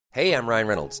Hey, I'm Ryan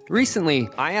Reynolds. Recently,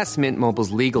 I asked Mint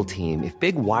Mobile's legal team if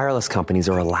big wireless companies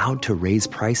are allowed to raise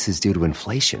prices due to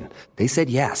inflation. They said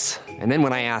yes. And then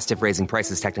when I asked if raising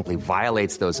prices technically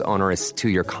violates those onerous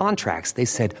two-year contracts, they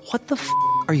said, "What the f***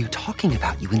 are you talking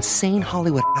about, you insane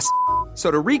Hollywood ass?" So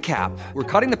to recap, we're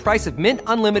cutting the price of Mint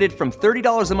Unlimited from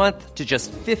 $30 a month to just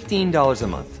 $15 a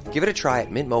month. Give it a try at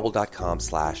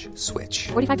mintmobile.com/switch.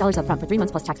 $45 up front for 3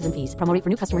 months plus taxes and fees. Promo rate for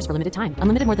new customers for limited time.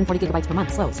 Unlimited more than 40 gigabytes per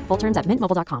month. Slows full terms at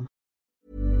mintmobile.com.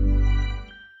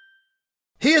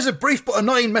 Here's a brief but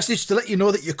annoying message to let you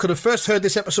know that you could have first heard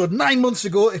this episode 9 months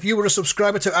ago if you were a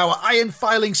subscriber to our Iron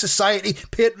Filing Society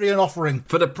Patreon offering.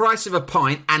 For the price of a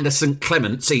pint and a St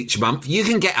Clement's each month, you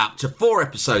can get up to 4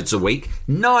 episodes a week,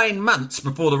 9 months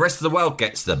before the rest of the world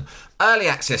gets them. Early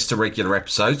access to regular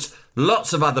episodes,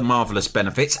 lots of other marvellous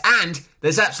benefits, and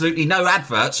there's absolutely no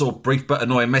adverts or brief but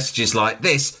annoying messages like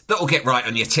this that will get right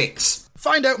on your tits.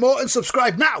 Find out more and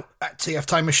subscribe now at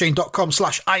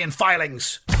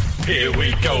tftimemachine.com/ironfilings. Here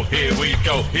we go, here we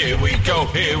go, here we go,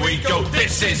 here we go,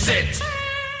 this is it!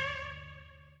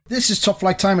 This is Top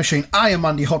Flight Time Machine. I am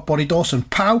Andy Hotbody Dawson.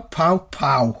 Pow, pow,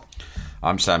 pow.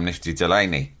 I'm Sam Nifty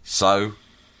Delaney. So,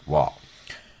 what?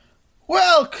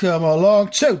 Welcome along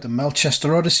to the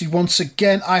Melchester Odyssey once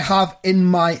again. I have in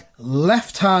my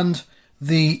left hand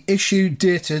the issue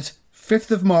dated 5th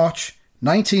of March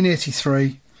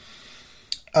 1983.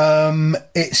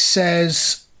 It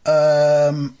says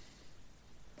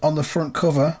on the front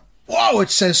cover, it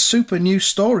says super new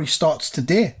story starts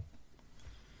today.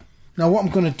 Now what I'm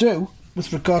going to do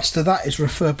with regards to that is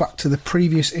refer back to the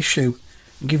previous issue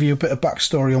and give you a bit of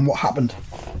backstory on what happened.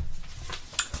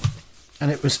 And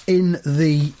it was in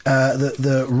the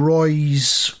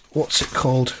Roy's, what's it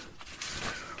called?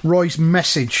 Roy's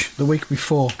message the week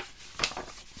before.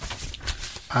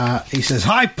 He says,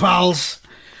 "Hi pals,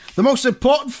 the most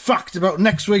important fact about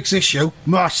next week's issue,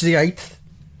 March the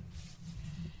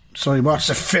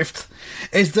 5th,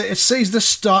 is that it sees the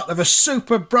start of a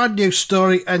super brand new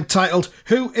story entitled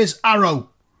Who is Arrow?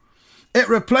 It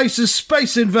replaces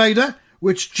Space Invader,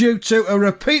 which due to a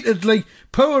repeatedly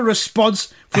poor response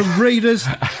from readers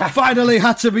finally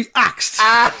had to be axed."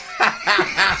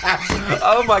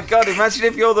 Oh my God, imagine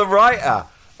if you're the writer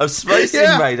of Space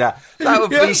Invader. That would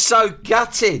be so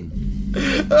gutting.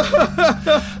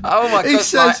 Oh my God.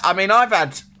 Says,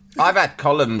 I've had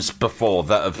columns before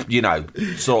that have,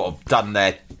 sort of done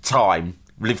their time,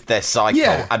 lived their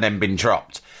cycle, and then been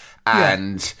dropped.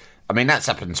 And, that's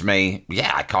happened to me,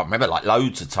 I can't remember, like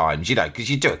loads of times, because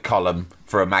you do a column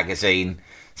for a magazine.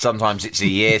 Sometimes it's a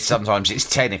year, sometimes it's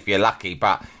 10 if you're lucky,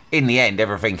 but in the end,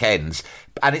 everything ends.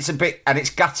 And it's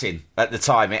gutting at the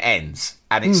time it ends.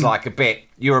 And it's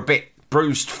you're a bit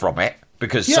bruised from it,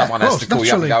 because someone has to call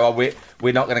you up and go,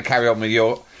 we're not going to carry on with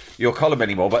your column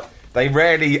anymore. But they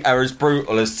rarely are as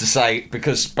brutal as to say,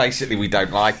 because basically we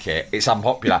don't like it, it's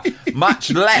unpopular.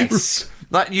 Much less,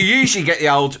 like you usually get the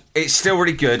old, it's still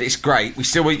really good, it's great, we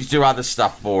still want you to do other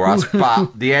stuff for us,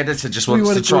 but the editor just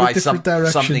wants to try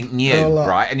something new,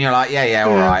 right? And you're like,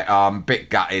 all right, I'm a bit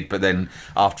gutted, but then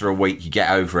after a week you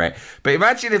get over it. But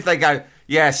imagine if they go,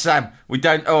 Sam,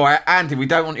 Andy, we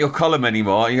don't want your column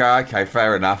anymore. And you go, okay,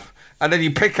 fair enough. And then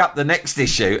you pick up the next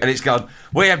issue and it's gone,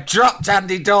 we have dropped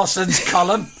Andy Dawson's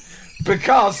column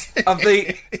because of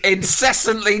the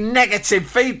incessantly negative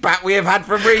feedback we have had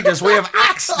from readers. We have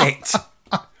axed it.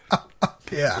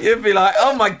 Yeah. You'd be like,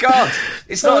 oh my God,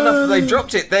 it's not enough that they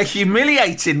dropped it, they're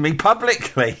humiliating me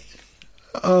publicly.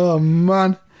 Oh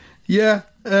man. Yeah.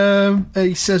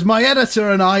 He says, my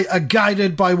editor and I are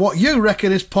guided by what you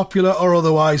reckon is popular or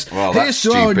otherwise. Well, here's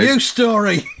to our new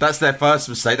story. That's their first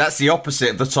mistake. That's the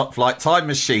opposite of the Top Flight Time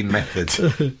Machine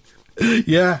method.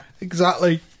 Yeah,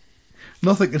 exactly.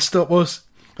 Nothing can stop us.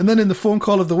 And then in the phone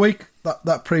call of the week,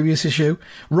 that previous issue,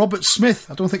 Robert Smith.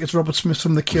 I don't think it's Robert Smith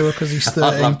from The Cure because he's 13.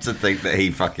 I'd love to think that he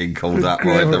fucking called up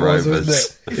Roy the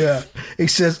Rovers. Yeah. He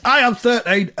says, I am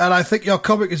 13 and I think your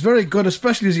comic is very good,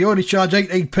 especially as you only charge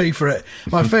 18p for it.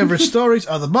 My favourite stories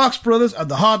are the Marx Brothers and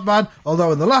the Hard Man,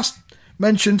 although in the last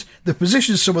mentioned, the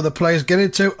positions some of the players get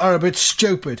into are a bit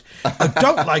stupid. I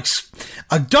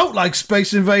don't like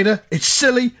Space Invader. It's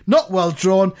silly, not well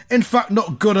drawn, in fact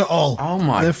not good at all. Oh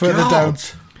my then God.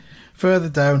 Further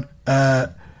down,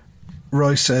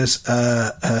 Roy says,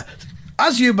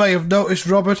 as you may have noticed,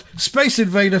 Robert, Space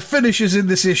Invader finishes in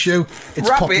this issue. Its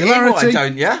Rub popularity, it in, why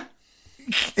don't you?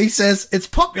 He says, its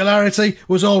popularity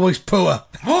was always poor.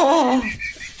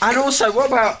 And also, what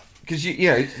about, because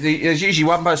there's usually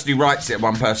one person who writes it and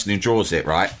one person who draws it,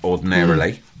 right,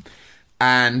 ordinarily.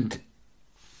 And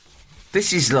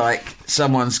this is like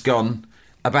someone's gone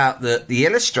about the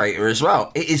illustrator as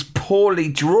well. It is poorly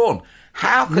drawn.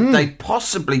 How could they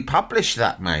possibly publish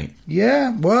that, mate?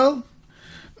 Yeah, well,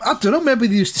 I don't know. Maybe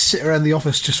they used to sit around the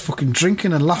office just fucking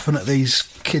drinking and laughing at these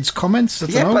kids' comments. I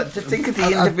don't know. But to think of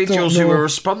the individuals who were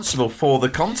responsible for the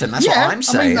content. That's what I'm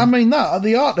saying. I mean that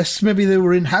the artists. Maybe they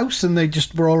were in house and they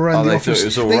just were all around the office. Thought it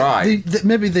was all right.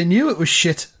 Maybe they knew it was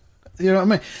shit. You know what I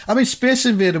mean? I mean, Space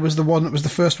Invader was the one that was the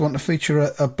first one to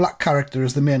feature a black character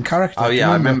as the main character. Oh yeah,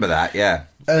 I remember that. Yeah,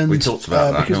 and we talked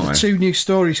about that because the two new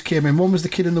stories came in. One was the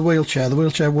kid in the wheelchair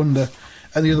wonder,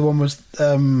 and the other one was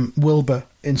Wilbur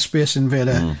in Space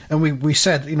Invader. And we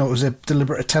said, you know, it was a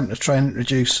deliberate attempt to try and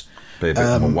introduce, be a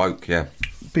bit more woke,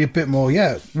 be a bit more,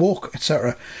 woke,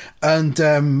 etc. And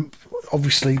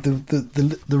obviously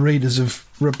the readers have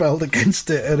rebelled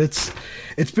against it, and it's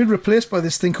been replaced by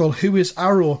this thing called Who is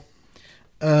Arrow.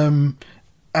 And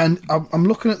I'm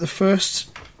looking at the first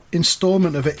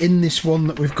instalment of it in this one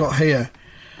that we've got here,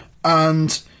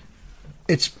 and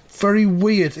it's very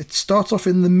weird. It starts off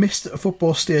in the mist at a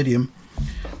football stadium,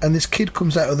 and this kid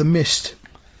comes out of the mist.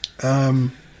 I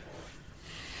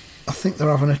think they're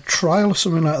having a trial or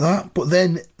something like that, but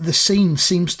then the scene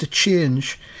seems to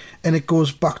change, and it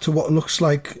goes back to what looks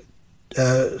like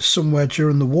somewhere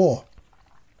during the war,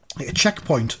 like a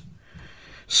checkpoint.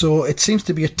 So it seems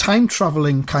to be a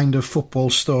time-travelling kind of football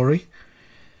story.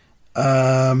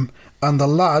 And the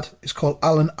lad is called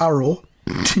Alan Arrow.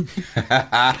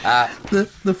 The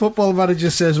football manager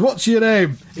says, "What's your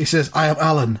name?" He says, "I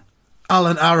am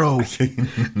Alan Arrow.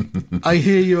 I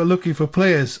hear you are looking for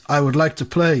players. I would like to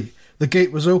play. The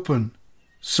gate was open,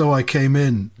 so I came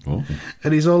in." Oh.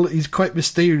 And he's quite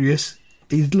mysterious.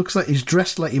 He looks like he's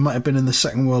dressed like he might have been in the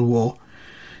Second World War.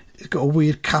 He's got a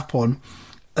weird cap on.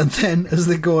 And then, as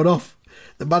they're going off,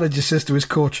 the manager says to his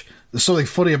coach, "There's something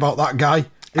funny about that guy.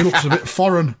 He looks a bit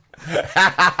foreign."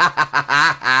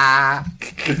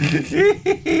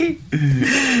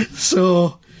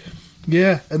 So,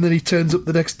 yeah, and then he turns up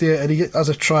the next day and he has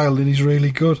a trial and he's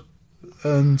really good.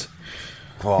 And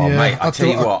mate, I tell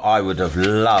you what, I would have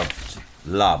loved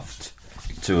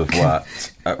to have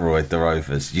worked at Roy the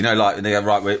Rovers. You know, like when they go,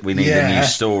 right, we need a new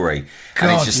story,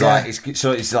 and it's just like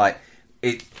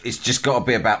it's just got to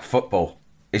be about football.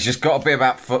 It's just got to be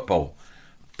about football.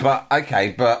 But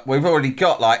we've already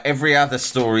got like every other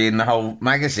story in the whole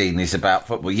magazine is about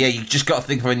football. Yeah, you just got to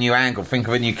think of a new angle, think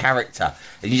of a new character,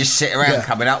 and you just sit around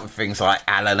coming up with things like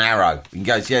Alan Arrow. And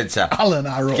goes, sir, Alan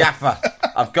Arrow, Gaffer,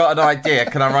 I've got an idea.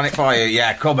 Can I run it by you?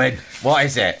 Yeah, come in. What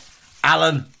is it?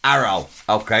 Alan Arrow.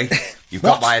 Okay, you've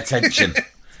got my attention.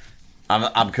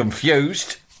 I'm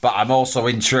confused, but I'm also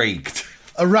intrigued.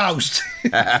 Aroused.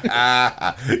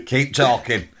 Keep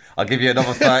talking. I'll give you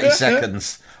another 30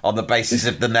 seconds on the basis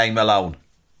of the name alone.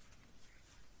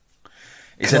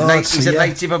 He's a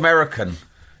Native American.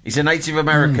 He's a Native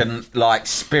American like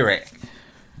spirit,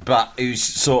 but who's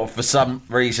sort of for some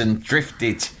reason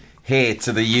drifted here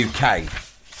to the UK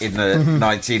in the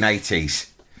 1980s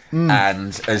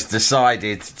and has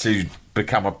decided to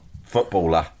become a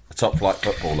footballer, a top flight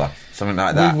footballer, something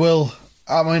like that. We will.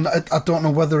 I mean, I don't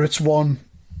know whether it's one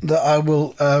that I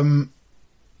will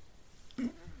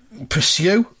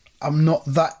pursue. I'm not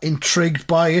that intrigued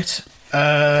by it.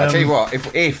 I tell you what,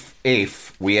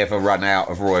 if we ever run out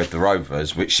of Roy of the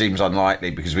Rovers, which seems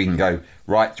unlikely because we can go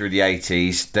right through the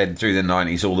 80s, then through the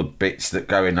 90s, all the bits that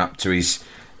going up to his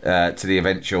to the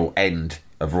eventual end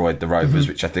of Roy of the Rovers,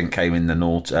 which I think came in the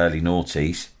early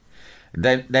noughties.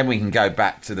 Then we can go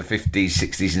back to the 50s,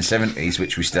 60s and 70s,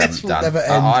 which we still haven't done.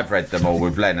 I've read them all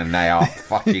with Len and they are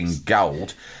fucking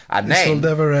gold. And this will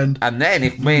never end. And then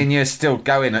if me and you are still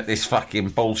going at this fucking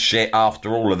bullshit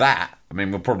after all of that, I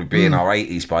mean, we'll probably be in our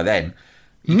 80s by then,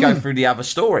 you go through the other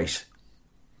stories.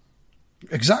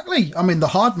 Exactly. I mean, The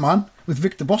Hard Man with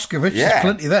Victor Boscovich, there's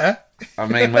plenty there. I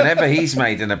mean, whenever he's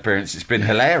made an appearance, it's been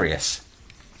hilarious.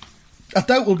 I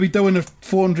doubt we'll be doing a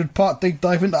 400-part deep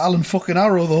dive into Alan fucking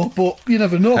Arrow, though, but you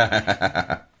never know.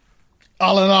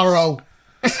 Alan Arrow.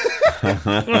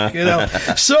 You know.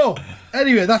 So,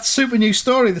 anyway, that's super new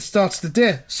story that starts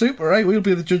today. Super, right? We'll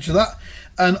be the judge of that.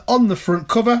 And on the front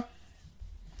cover,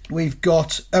 we've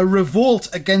got a revolt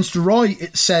against Roy,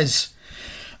 it says.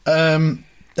 And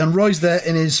Roy's there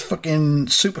in his fucking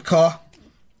supercar.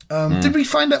 Did we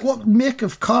find out what make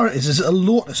of car it is? Is it a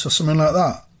Lotus or something like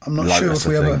that? I'm not sure if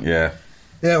we ever...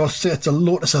 Yeah, well, it's a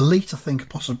Lotus Elite, I think,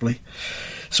 possibly.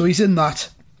 So he's in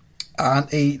that, and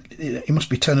he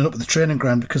must be turning up at the training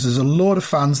ground because there's a load of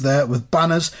fans there with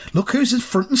banners. Look who's in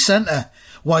front and centre.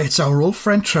 Why, it's our old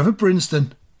friend Trevor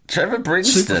Brinston. Trevor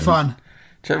Brinston? Super fan.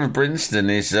 Trevor Brinston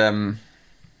is,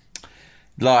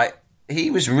 he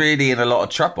was really in a lot of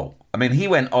trouble I mean, he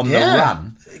went on Yeah. the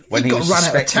run when he was got run out of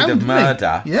suspected town, of didn't he?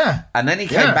 murder. Yeah. And then he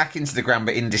came Yeah. back into the ground,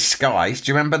 but in disguise.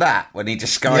 Do you remember that? When he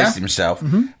disguised Yeah. himself?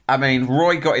 I mean,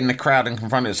 Roy got in the crowd and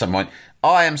confronted at some point.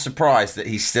 I am surprised that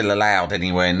he's still allowed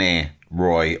anywhere near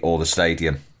Roy or the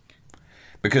stadium.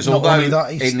 Because Not although, only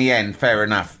that, he's- in the end, fair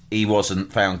enough, he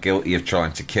wasn't found guilty of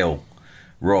trying to kill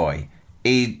Roy,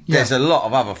 there's a lot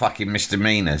of other fucking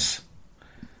misdemeanours.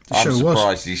 I'm Sure was.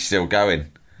 surprised he's still going.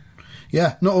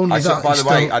 Yeah, not only that. By he's the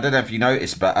way, still- I don't know if you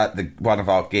noticed, but at one of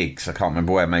our gigs, I can't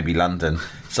remember where, maybe London,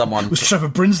 someone... was Trevor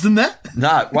Brinsden there?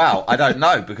 No, well, I don't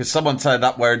know, because someone turned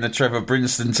up wearing the Trevor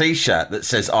Brinsden T-shirt that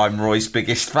says, I'm Roy's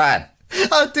biggest fan.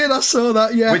 I did, I saw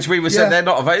that, yeah. Which we were saying they're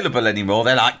not available anymore.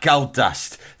 They're like gold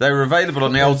dust. They were available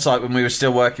on the old site when we were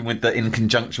still working in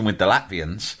conjunction with the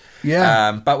Latvians.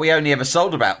 Yeah. But we only ever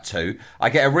sold about 2. I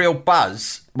get a real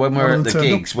buzz when we're One at of the them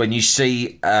turned gigs when you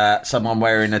see someone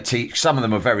wearing a T. Some of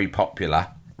them are very popular,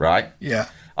 right? Yeah.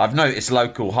 I've noticed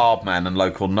local Hardman and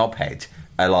local Knobhead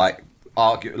are like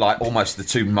almost the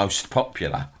 2 most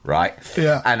popular, right?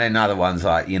 Yeah. And then other ones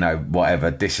like,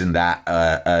 whatever, this and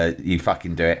that, you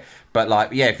fucking do it.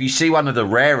 But if you see one of the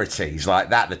rarities like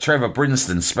that, the Trevor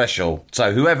Brinsden special,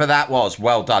 so whoever that was,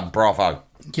 well done, bravo.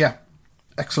 Yeah,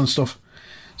 excellent stuff.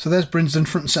 So there's Brinsden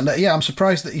front and centre. Yeah, I'm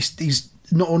surprised that he's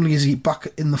not only is he back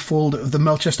in the fold of the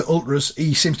Melchester Ultras,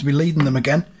 he seems to be leading them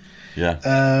again.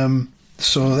 Yeah.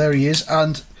 So there he is,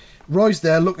 and Roy's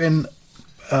there looking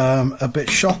a bit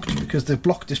shocked because they've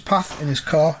blocked his path in his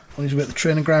car on his way to the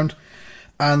training ground,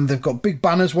 and they've got big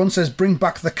banners. One says "Bring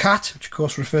back the cat," which of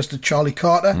course refers to Charlie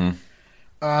Carter,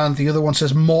 and the other one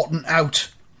says "Morton out."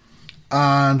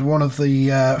 And one of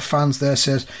the fans there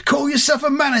says, "Call yourself a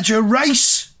manager,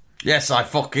 Race." Yes, I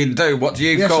fucking do. What do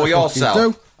you Yes, call I fucking yourself?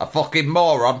 do. A fucking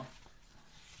moron.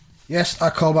 Yes, I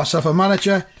call myself a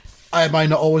manager. I may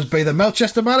not always be the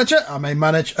Melchester manager. I may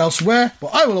manage elsewhere, but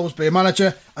I will always be a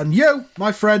manager. And you,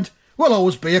 my friend, will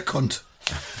always be a cunt.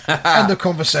 End of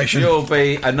conversation. You'll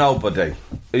be a nobody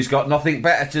who's got nothing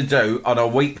better to do on a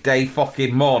weekday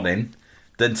fucking morning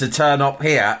than to turn up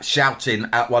here shouting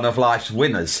at one of life's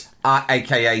winners,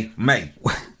 a.k.a. me.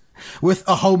 With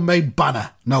a homemade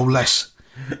banner, no less.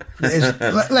 It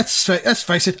is, let's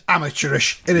face it,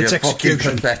 amateurish in its You're fucking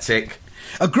execution. pathetic.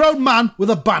 A grown man with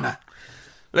a banner.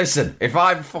 Listen, if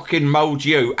I fucking mowed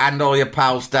you and all your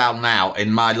pals down now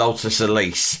in my Lotus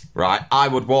Elise, right, I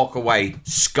would walk away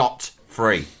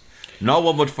scot-free. No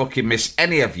one would fucking miss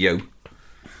any of you.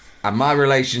 And my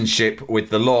relationship with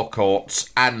the law courts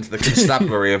and the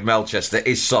constabulary of Melchester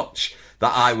is such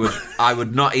that I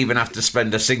would not even have to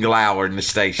spend a single hour in the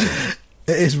station.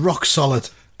 It is rock solid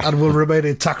and will remain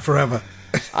intact forever.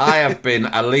 I have been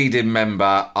a leading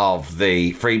member of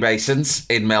the Freemasons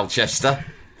in Melchester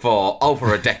for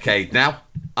over a decade now.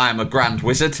 I am a Grand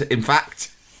Wizard, in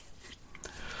fact.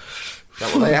 Is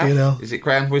that what they Fucking hell. have? Is it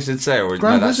Grand Wizards there? Or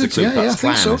Grand no, that's Wizards, the Ku yeah, Klux I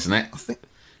think Klan, so. isn't it? I think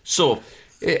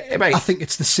Mate, I think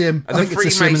it's the same. are I the think it's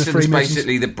the same in the Freemasons Freemasons.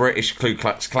 basically the British Ku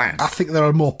Klux Klan? I think they're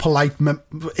a more polite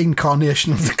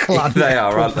incarnation of the clan. They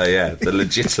are, aren't they? Yeah, the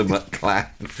legitimate clan.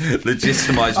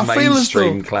 Legitimised I feel as though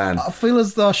mainstream clan. I feel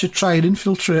as though I should try and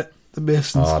infiltrate the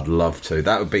Masons. Oh, I'd love to.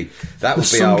 That would be our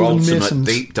Sunderland ultimate Masons.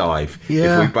 deep dive.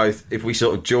 Yeah. If we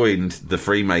sort of joined the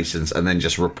Freemasons and then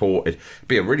just reported, it'd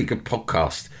be a really good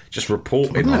podcast. Just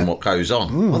reporting Wouldn't on it? what goes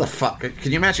on. What the fuck?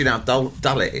 Can you imagine how dull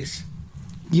it is?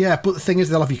 Yeah, but the thing is,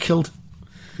 they'll have you killed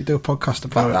if you do a podcast Fuck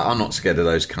about that. it. I'm not scared of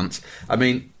those cunts. I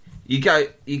mean, you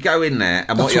go in there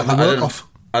and That's what they work off.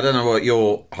 I don't know what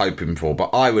you're hoping for,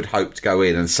 but I would hope to go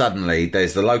in and suddenly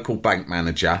there's the local bank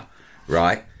manager,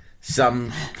 right?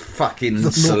 Some fucking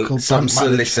The local some bank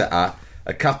manager. solicitor,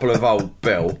 a couple of old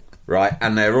Bill, right?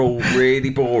 And they're all really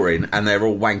boring and they're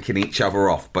all wanking each other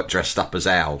off, but dressed up as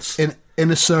owls. In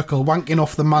a circle, wanking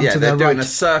off the man Yeah, to they're their doing right. a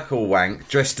circle wank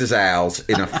dressed as owls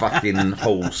in a fucking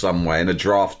hall somewhere, in a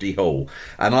drafty hall.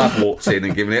 And I've walked in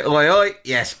and given it, oi,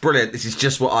 yes, brilliant. This is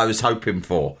just what I was hoping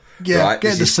for. Yeah, right?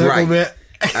 get in the This is circle, great.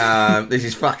 mate. This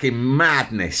is fucking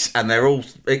madness. And they're all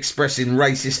expressing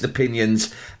racist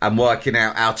opinions and working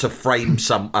out how to frame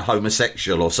a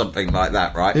homosexual or something like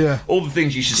that, right? Yeah. All the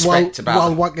things you suspect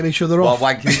While about wanking each other while off.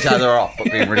 wanking each other off,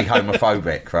 but being really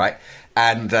homophobic, right?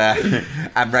 And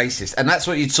racist. And that's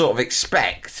what you'd sort of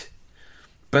expect.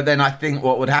 But then I think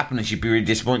what would happen is you'd be really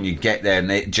disappointed. You'd get there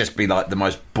and it'd just be like the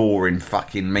most boring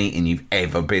fucking meeting you've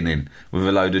ever been in with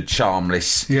a load of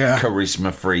charmless,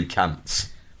 charisma-free cunts.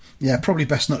 Yeah, probably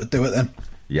best not to do it then.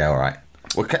 Yeah, all right.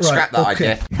 Well, scrap that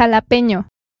okay. idea. Jalapeño.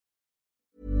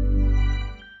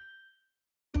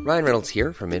 Ryan Reynolds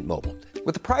here from Mint Mobile.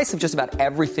 With the price of just about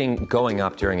everything going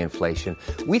up during inflation,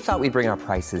 we thought we'd bring our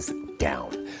prices down.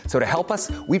 So to help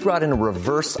us, we brought in a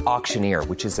reverse auctioneer,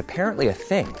 which is apparently a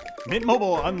thing. Mint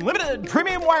Mobile Unlimited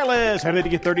Premium Wireless. How to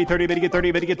get 30, 30, bit to get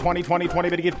 30, bit to get 20, 20, 20,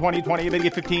 bit to get 20, 20, bit to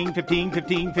get 15, 15,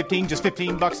 15, 15, just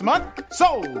 $15 a month?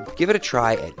 Sold! Give it a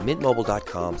try at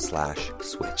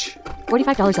mintmobile.com/switch.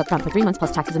 $45 up front for 3 months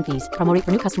plus taxes and fees. Promo rate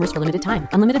for new customers for limited time.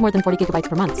 Unlimited more than 40 gigabytes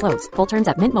per month. Slows full terms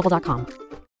at mintmobile.com.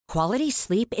 Quality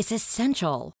sleep is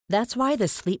essential. That's why the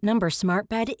Sleep Number Smart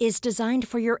Bed is designed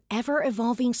for your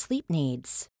ever-evolving sleep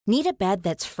needs. Need a bed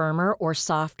that's firmer or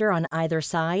softer on either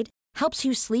side? Helps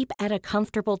you sleep at a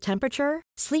comfortable temperature?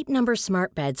 Sleep Number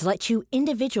Smart Beds let you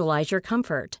individualize your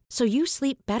comfort, so you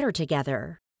sleep better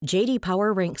together. J.D.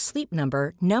 Power ranks Sleep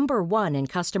Number number 1 in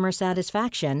customer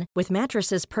satisfaction with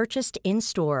mattresses purchased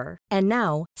in-store. And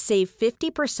now, save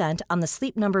 50% on the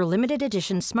Sleep Number Limited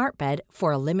Edition Smart Bed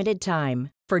for a limited time.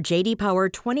 For J.D. Power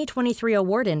 2023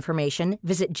 award information,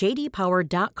 visit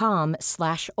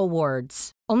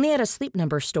jdpower.com/awards. Only at a Sleep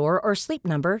Number store or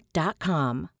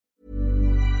sleepnumber.com.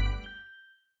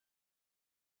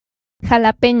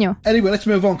 Jalapeño. Anyway, let's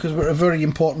move on because we're a very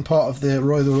important part of the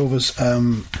Roy the Rovers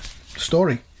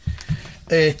story.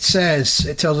 It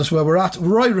tells us where we're at.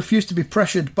 Roy refused to be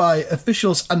pressured by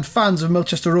officials and fans of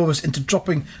Melchester Rovers into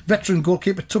dropping veteran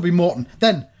goalkeeper Tubby Morton.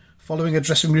 Then, following a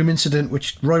dressing room incident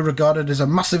which Roy regarded as a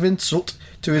massive insult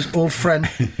to his old friend,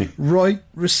 Roy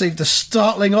received a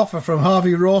startling offer from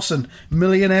Harvey Rawson,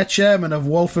 millionaire chairman of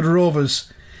Walford Rovers.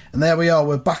 And there we are,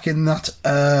 we're back in that...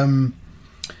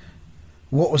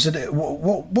 what was it?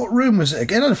 What room was it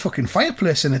again? It had a fucking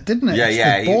fireplace in it, didn't it?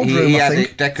 Yeah. He had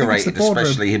it decorated,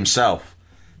 especially himself,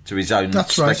 to his own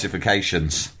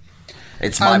specifications. Right.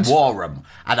 It's my war room,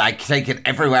 and I take it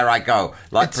everywhere I go,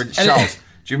 like Prince Charles.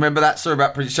 Do you remember that story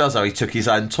about Prince Charles? How he took his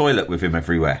own toilet with him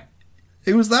everywhere.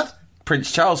 Who was that?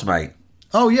 Prince Charles, mate.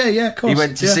 Oh, yeah, of course. He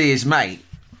went to see his mate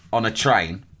on a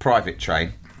train, private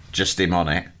train, just him on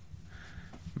it.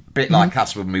 Bit like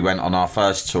us when we went on our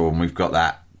first tour, and we've got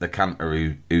the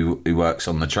canter who works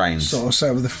on the trains. Sort of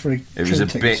set with the free. It was a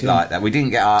bit like that. We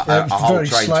didn't get our whole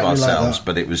train to ourselves,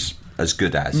 but it was as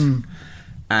good as.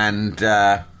 And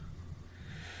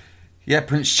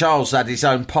Prince Charles had his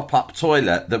own pop-up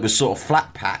toilet that was sort of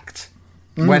flat-packed.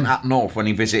 Went up north when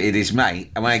he visited his mate,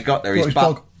 and when he got there,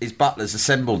 his butlers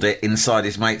assembled it inside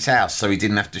his mate's house, so he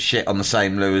didn't have to shit on the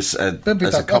same loo as a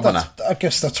commoner. I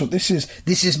guess that's what this is.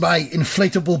 This is my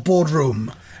inflatable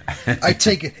boardroom. I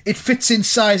take it. It fits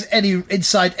inside any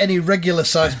regular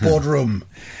sized boardroom.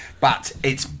 But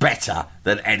it's better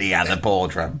than any other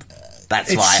boardroom.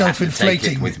 That's why I have to take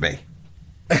it with me.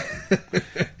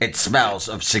 It smells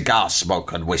of cigar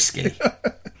smoke and whiskey.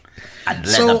 And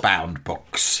leather-bound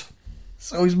books.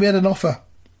 So he's made an offer.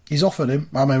 He's offered him.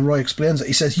 Roy explains it.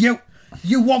 He says, you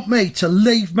want me to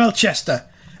leave Melchester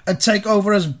and take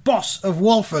over as boss of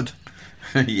Walford?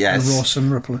 Yes. And Rawson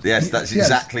replied, yes, that's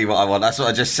exactly what I want. That's what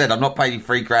I just said. I'm not paying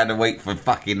 $3,000 a week for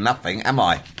fucking nothing, am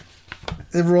I?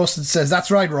 Rawson says,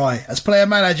 that's right, Roy. As player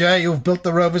manager, you've built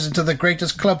the Rovers into the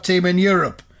greatest club team in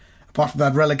Europe. Apart from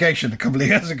that relegation a couple of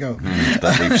years ago.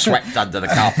 That we've swept under the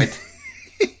carpet.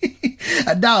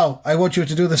 And now, I want you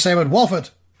to do the same at Walford.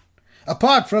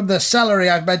 Apart from the salary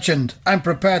I've mentioned, I'm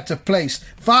prepared to place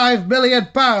 £5 million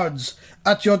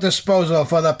at your disposal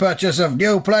for the purchase of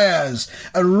new players.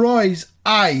 And Roy's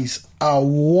eyes are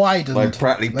widened. They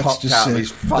practically popped out of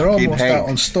his fucking head. They're almost out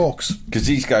on stalks. Because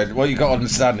he's going, well, you've got to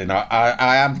understand,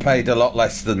 I am paid a lot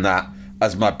less than that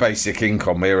as my basic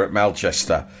income here at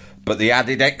Melchester. But the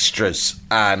added extras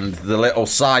and the little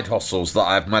side hustles that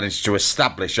I've managed to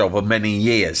establish over many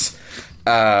years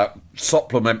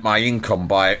supplement my income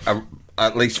by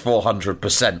at least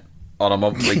 400% on a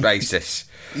monthly basis.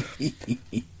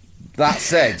 That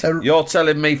said, you're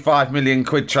telling me £5 million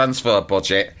transfer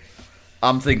budget.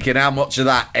 I'm thinking how much of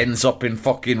that ends up in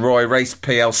fucking Roy Race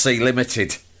PLC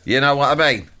Limited. You know what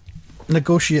I mean?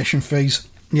 Negotiation fees.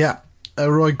 Yeah.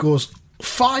 Roy goes,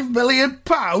 £5 million?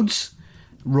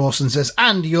 Rawson says,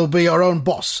 and you'll be your own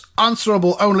boss,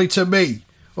 answerable only to me.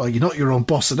 Well, you're not your own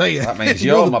boss, are you? That means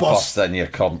you're my boss then, you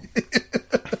cunt.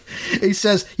 He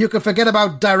says, you can forget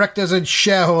about directors and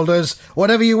shareholders.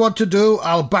 Whatever you want to do,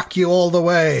 I'll back you all the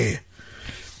way.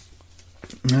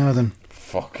 Now then.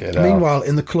 Fuck it. Meanwhile,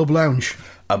 in the club lounge.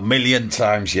 1,000,000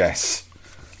 times yes.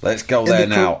 Let's go there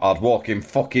now. I'd walk in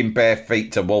fucking bare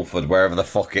feet to Walford, wherever the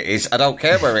fuck it is. I don't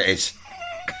care where it is.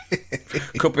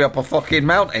 Could be up a fucking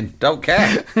mountain. Don't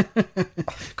care.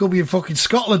 Could be in fucking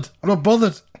Scotland. I'm not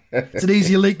bothered. It's an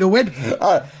easier league to win.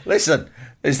 Listen,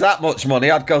 is that much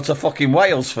money? I'd go to fucking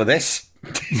Wales for this.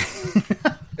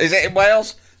 Is it in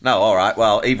Wales? No, all right.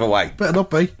 Well, either way. Better not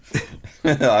be.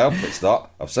 I hope it's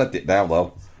not. I've said it now,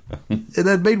 though. And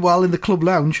then, meanwhile, in the club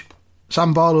lounge,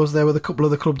 Sam Barlow's there with a couple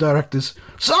of the club directors.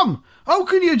 Sam, how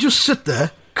can you just sit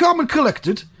there, calm and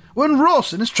collected, when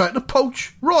Rawson is trying to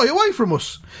poach Roy away from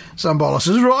us? Sam Barlow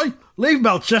says, Roy, leave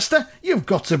Melchester? You've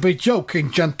got to be joking,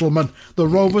 gentlemen. The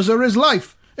Rovers are his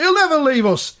life. He'll never leave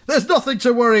us. There's nothing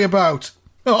to worry about.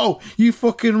 Oh, you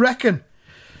fucking reckon?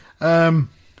 And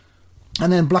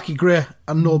then Blackie Gray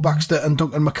and Noel Baxter and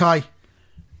Duncan Mackay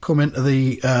come into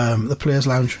the players'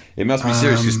 lounge. It must be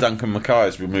serious because Duncan Mackay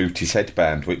has removed his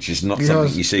headband, which is not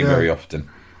something you see very often.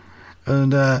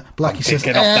 And Blackie says,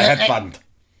 "Get off the headband.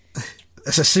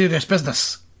 It's a serious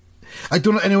business. I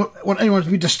don't want anyone to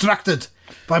be distracted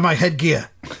by my headgear."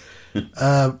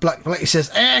 Blackie says,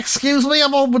 "Excuse me a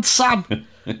moment, Sam."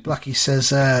 Blackie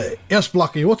says, "Yes,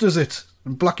 Blackie, what is it?"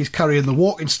 And Blackie's carrying the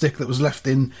walking stick that was left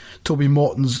in Toby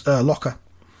Morton's locker.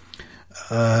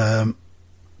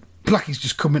 Blackie's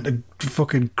just coming to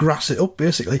fucking grass it up,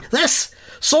 basically. This!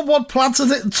 Someone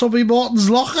planted it in Toby Morton's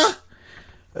locker?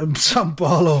 And Sam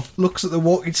Barlow looks at the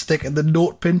walking stick and the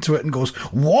note pinned to it and goes,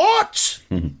 "What?"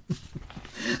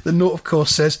 The note, of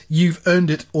course, says, "You've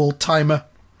earned it, old-timer."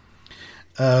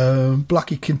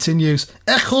 Blackie continues,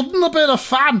 "I couldn't have been a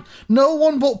fan. No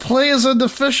one but players and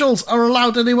officials are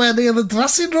allowed anywhere near the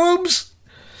dressing rooms."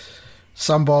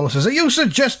 Sam Barlow says, "Are you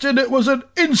suggesting it was an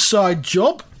inside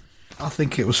job?" I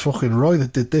think it was fucking Roy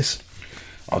that did this.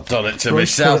 I've done it to Roy's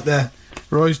myself. Put it there.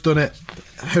 Roy's done it.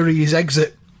 Hurry his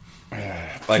exit.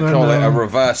 They call it a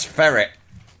reverse ferret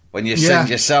when you send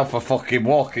yourself a fucking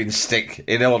walking stick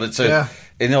in order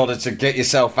to get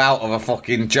yourself out of a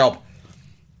fucking job.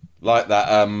 Like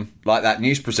that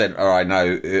news presenter I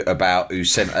know about who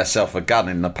sent herself a gun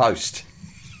in the post.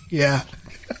 Yeah.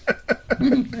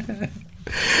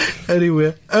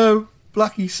 Anyway,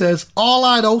 Blackie says, "All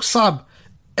I know, Sam,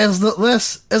 is that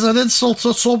this is an insult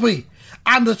to Tubby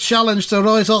and a challenge to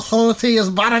Roy's authority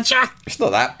as manager." It's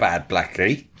not that bad,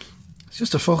 Blackie. It's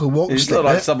just a fucking walking stick. It's not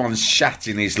like someone's shat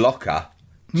in his locker.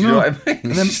 Do you know what I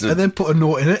mean? And then put a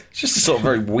note in it. It's just a sort of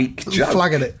very weak joke.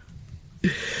 Flagging it.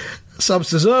 Sam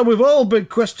says, "We've all been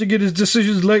questioning his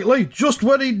decisions lately, just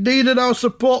when he needed our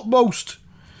support most."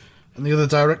 And the other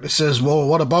director says, "Well,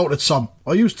 what about it, Sam?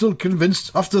 Are you still convinced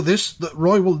after this that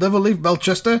Roy will never leave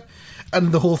Melchester?"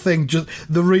 And the whole thing, just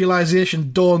the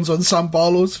realisation dawns on Sam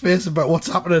Barlow's face about what's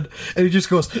happening, and he just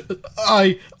goes,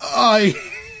 I.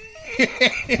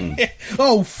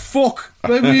 Oh, fuck.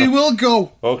 Maybe he will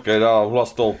go. Okay, now I've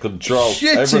lost all control.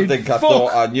 Everything I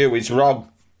thought I knew is wrong.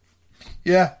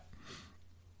 Yeah.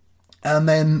 And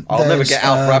then I'll never get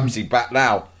Alf Ramsey back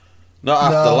now. Not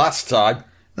after last time.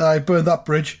 I burned that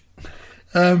bridge.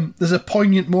 There's a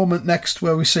poignant moment next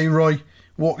where we see Roy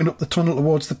walking up the tunnel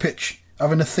towards the pitch,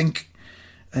 having a think.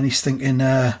 And he's thinking,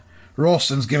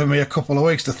 Rawson's given me a couple of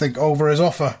weeks to think over his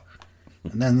offer.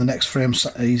 And then the next frame,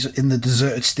 he's in the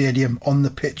deserted stadium on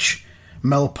the pitch,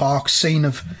 Mel Park, scene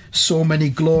of so many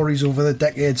glories over the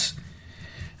decades.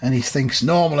 And he thinks,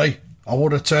 normally I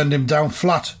would have turned him down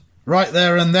flat, right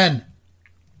there and then.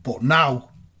 But now, ...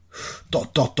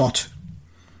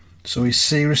 So he's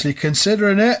seriously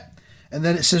considering it. And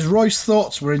then it says Roy's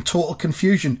thoughts were in total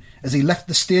confusion as he left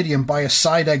the stadium by a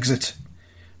side exit.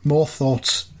 More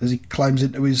thoughts as he climbs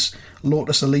into his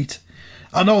Lotus Elite.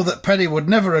 "I know that Penny would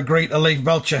never agree to leave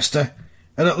Melchester,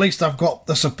 and at least I've got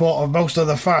the support of most of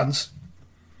the fans."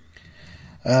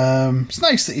 It's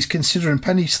nice that he's considering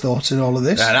Penny's thoughts in all of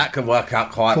this. Yeah, that could work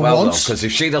out quite For well, once. because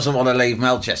if she doesn't want to leave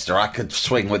Melchester, I could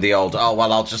swing with the old,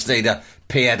 I'll just need a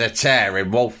pied de terre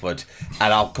in Walford,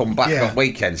 and I'll come back on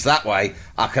weekends. That way,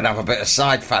 I can have a bit of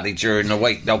side fanny during the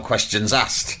week, no questions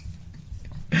asked.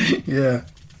 Yeah.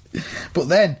 But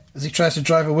then, as he tries to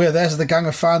drive away, there's the gang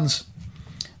of fans.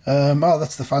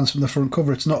 That's the fans from the front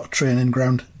cover. It's not a training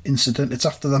ground incident. It's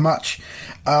after the match.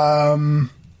 This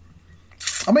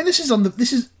is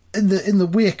in the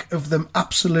wake of them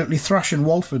absolutely thrashing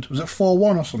Walford. Was it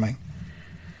 4-1 or something?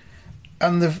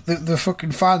 And the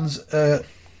fucking fans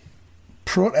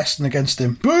protesting against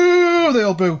him. Boo! They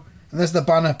all boo. And there's the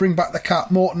banner. Bring back the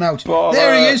cat. Morton out. Bollocks.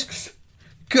 There he is.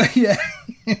 Yeah.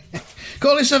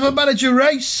 Call yourself a manager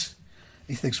race.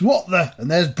 He thinks, what the?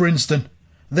 And there's Brinston.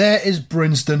 There is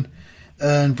Brinston.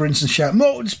 And Brinston shouts,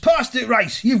 "Morton's past it,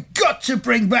 Rice. You've got to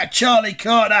bring back Charlie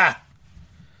Carter."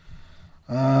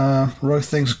 Roy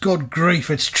thinks, good grief,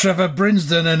 it's Trevor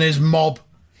Brinston and his mob.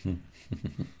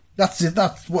 That's it.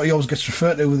 That's what he always gets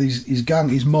referred to with his gang,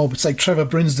 his mob. It's like Trevor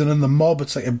Brinston and the mob.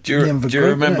 It's like a name of a group. Do you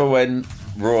remember when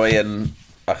Roy and,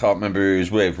 I can't remember who he was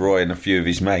with, Roy and a few of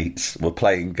his mates were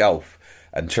playing golf,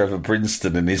 and Trevor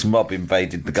Brinston and his mob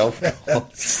invaded the golf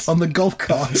course? On the golf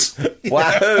carts.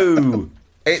 Wahoo!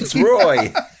 It's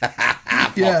Roy!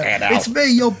 Yeah, it's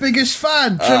me, your biggest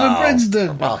fan, Trevor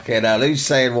Brinsden. Fucking hell, who's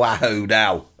saying wahoo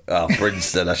now? Oh,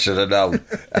 Brinsden, I should have known.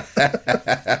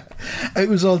 It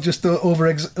was all just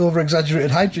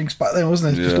over-exaggerated hijinks back then,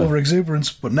 wasn't it? Just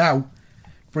over-exuberance. But now,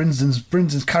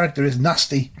 Brinsden's character is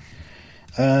nasty.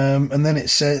 And then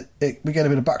we get a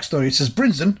bit of backstory. It says,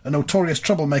 Brinsden, a notorious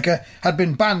troublemaker, had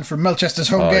been banned from Melchester's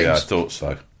home games. Yeah, I thought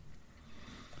so.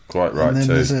 Quite right, and then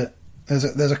too.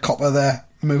 There's a copper there,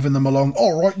 moving them along.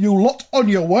 All right, you lot, on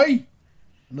your way.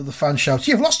 Another fan shouts,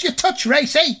 you've lost your touch,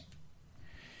 Racy.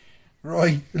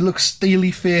 Roy looks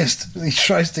steely-faced as he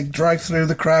tries to drive through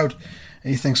the crowd.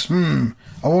 And he thinks, I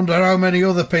wonder how many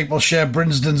other people share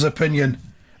Brinsden's opinion.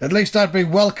 At least I'd be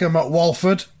welcome at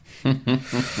Walford. Fuck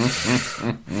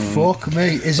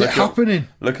me, is it happening?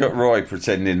 Look at Roy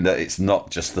pretending that it's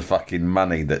not just the fucking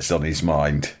money that's on his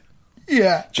mind.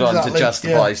 Yeah, trying to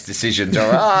justify his decisions.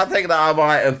 I think that I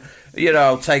might have,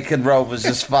 taken Rovers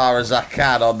as far as I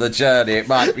can on the journey. It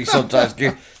might be sometimes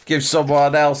give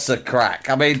someone else a crack.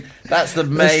 I mean, that's the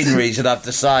main reason I've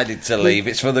decided to leave.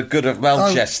 It's for the good of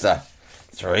Melchester.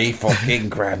 $3 fucking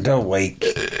grand a week.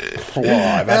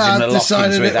 Imagine the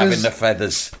lockings with having the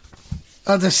feathers.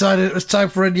 I decided it was time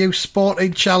for a new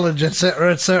sporting challenge,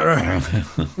 etc., etc.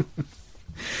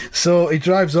 So he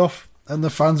drives off, and the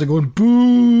fans are going,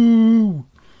 boo!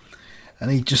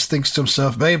 And he just thinks to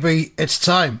himself, maybe it's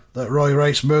time that Roy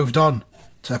Race moved on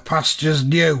to pastures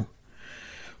new.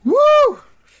 Woo!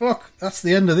 Fuck, that's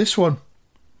the end of this one.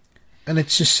 And it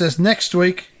just says, next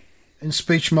week, in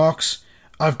speech marks,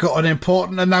 I've got an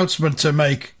important announcement to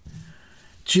make.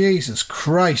 Jesus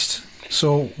Christ.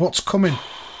 So, what's coming?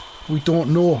 We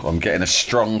don't know. I'm getting a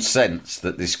strong sense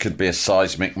that this could be a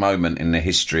seismic moment in the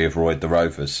history of Roy the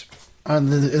Rovers. And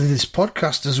this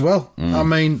podcast as well. I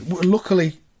mean,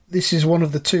 luckily, this is one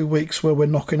of the 2 weeks where we're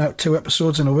knocking out 2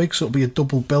 episodes in a week, so it'll be a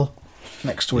double bill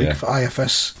next week for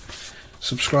IFS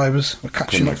subscribers. We're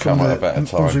catching up from the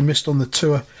ones we missed on the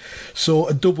tour. So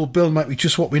a double bill might be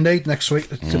just what we need next week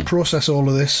to process all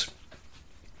of this.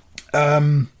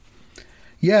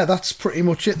 Yeah, that's pretty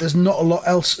much it. There's not a lot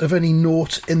else of any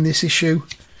note in this issue.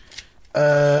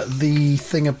 The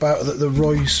thing about the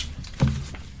Roy's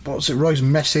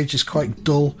message is quite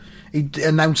dull. He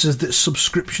announces that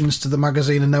subscriptions to the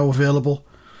magazine are now available.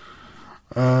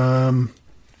 And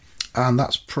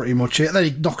that's pretty much it. Then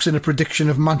he knocks in a prediction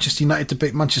of Manchester United to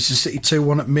beat Manchester City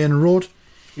 2-1 at Main Road.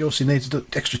 He also needs an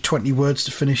extra 20 words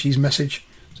to finish his message.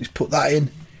 So he's put that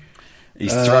in.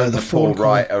 He's thrown the poor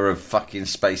writer of fucking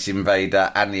Space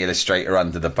Invader and the illustrator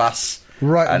under the bus.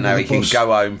 Right, and now he can go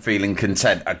home feeling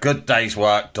content. A good day's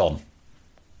work done.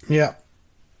 Yeah.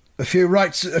 A few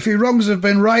wrongs have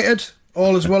been righted.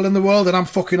 All is well in the world, and I'm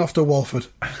fucking off to Walford.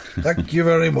 Thank you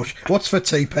very much. What's for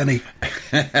tea, Penny?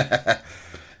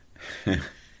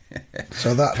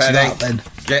 So that's Penny, that then.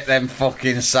 Get them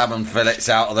fucking salmon fillets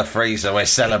out of the freezer. We're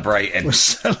celebrating.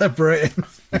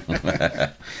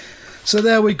 So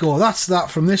there we go. That's that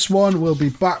from this one. We'll be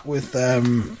back with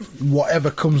whatever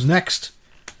comes next.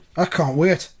 I can't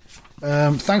wait.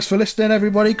 Thanks for listening,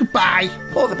 everybody. Goodbye.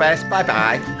 All the best.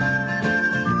 Bye-bye.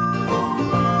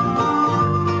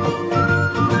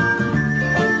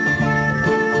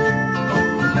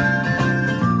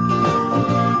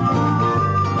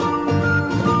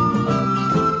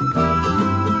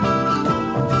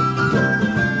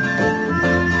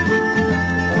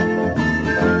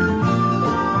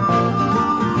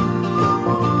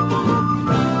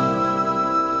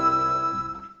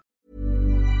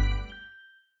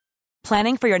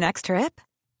 Planning for your next trip?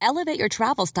 Elevate your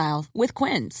travel style with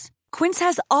Quince. Quince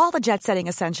has all the jet-setting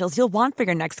essentials you'll want for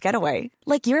your next getaway,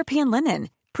 like European linen,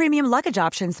 premium luggage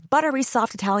options, buttery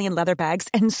soft Italian leather bags,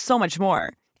 and so much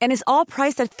more. And is all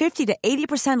priced at 50 to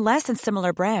 80% less than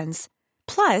similar brands.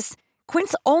 Plus,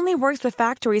 Quince only works with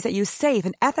factories that use safe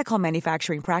and ethical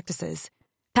manufacturing practices.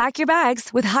 Pack your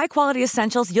bags with high-quality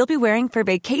essentials you'll be wearing for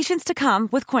vacations to come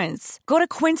with Quince. Go to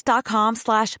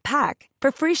quince.com/pack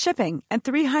for free shipping and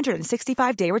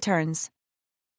 365-day returns.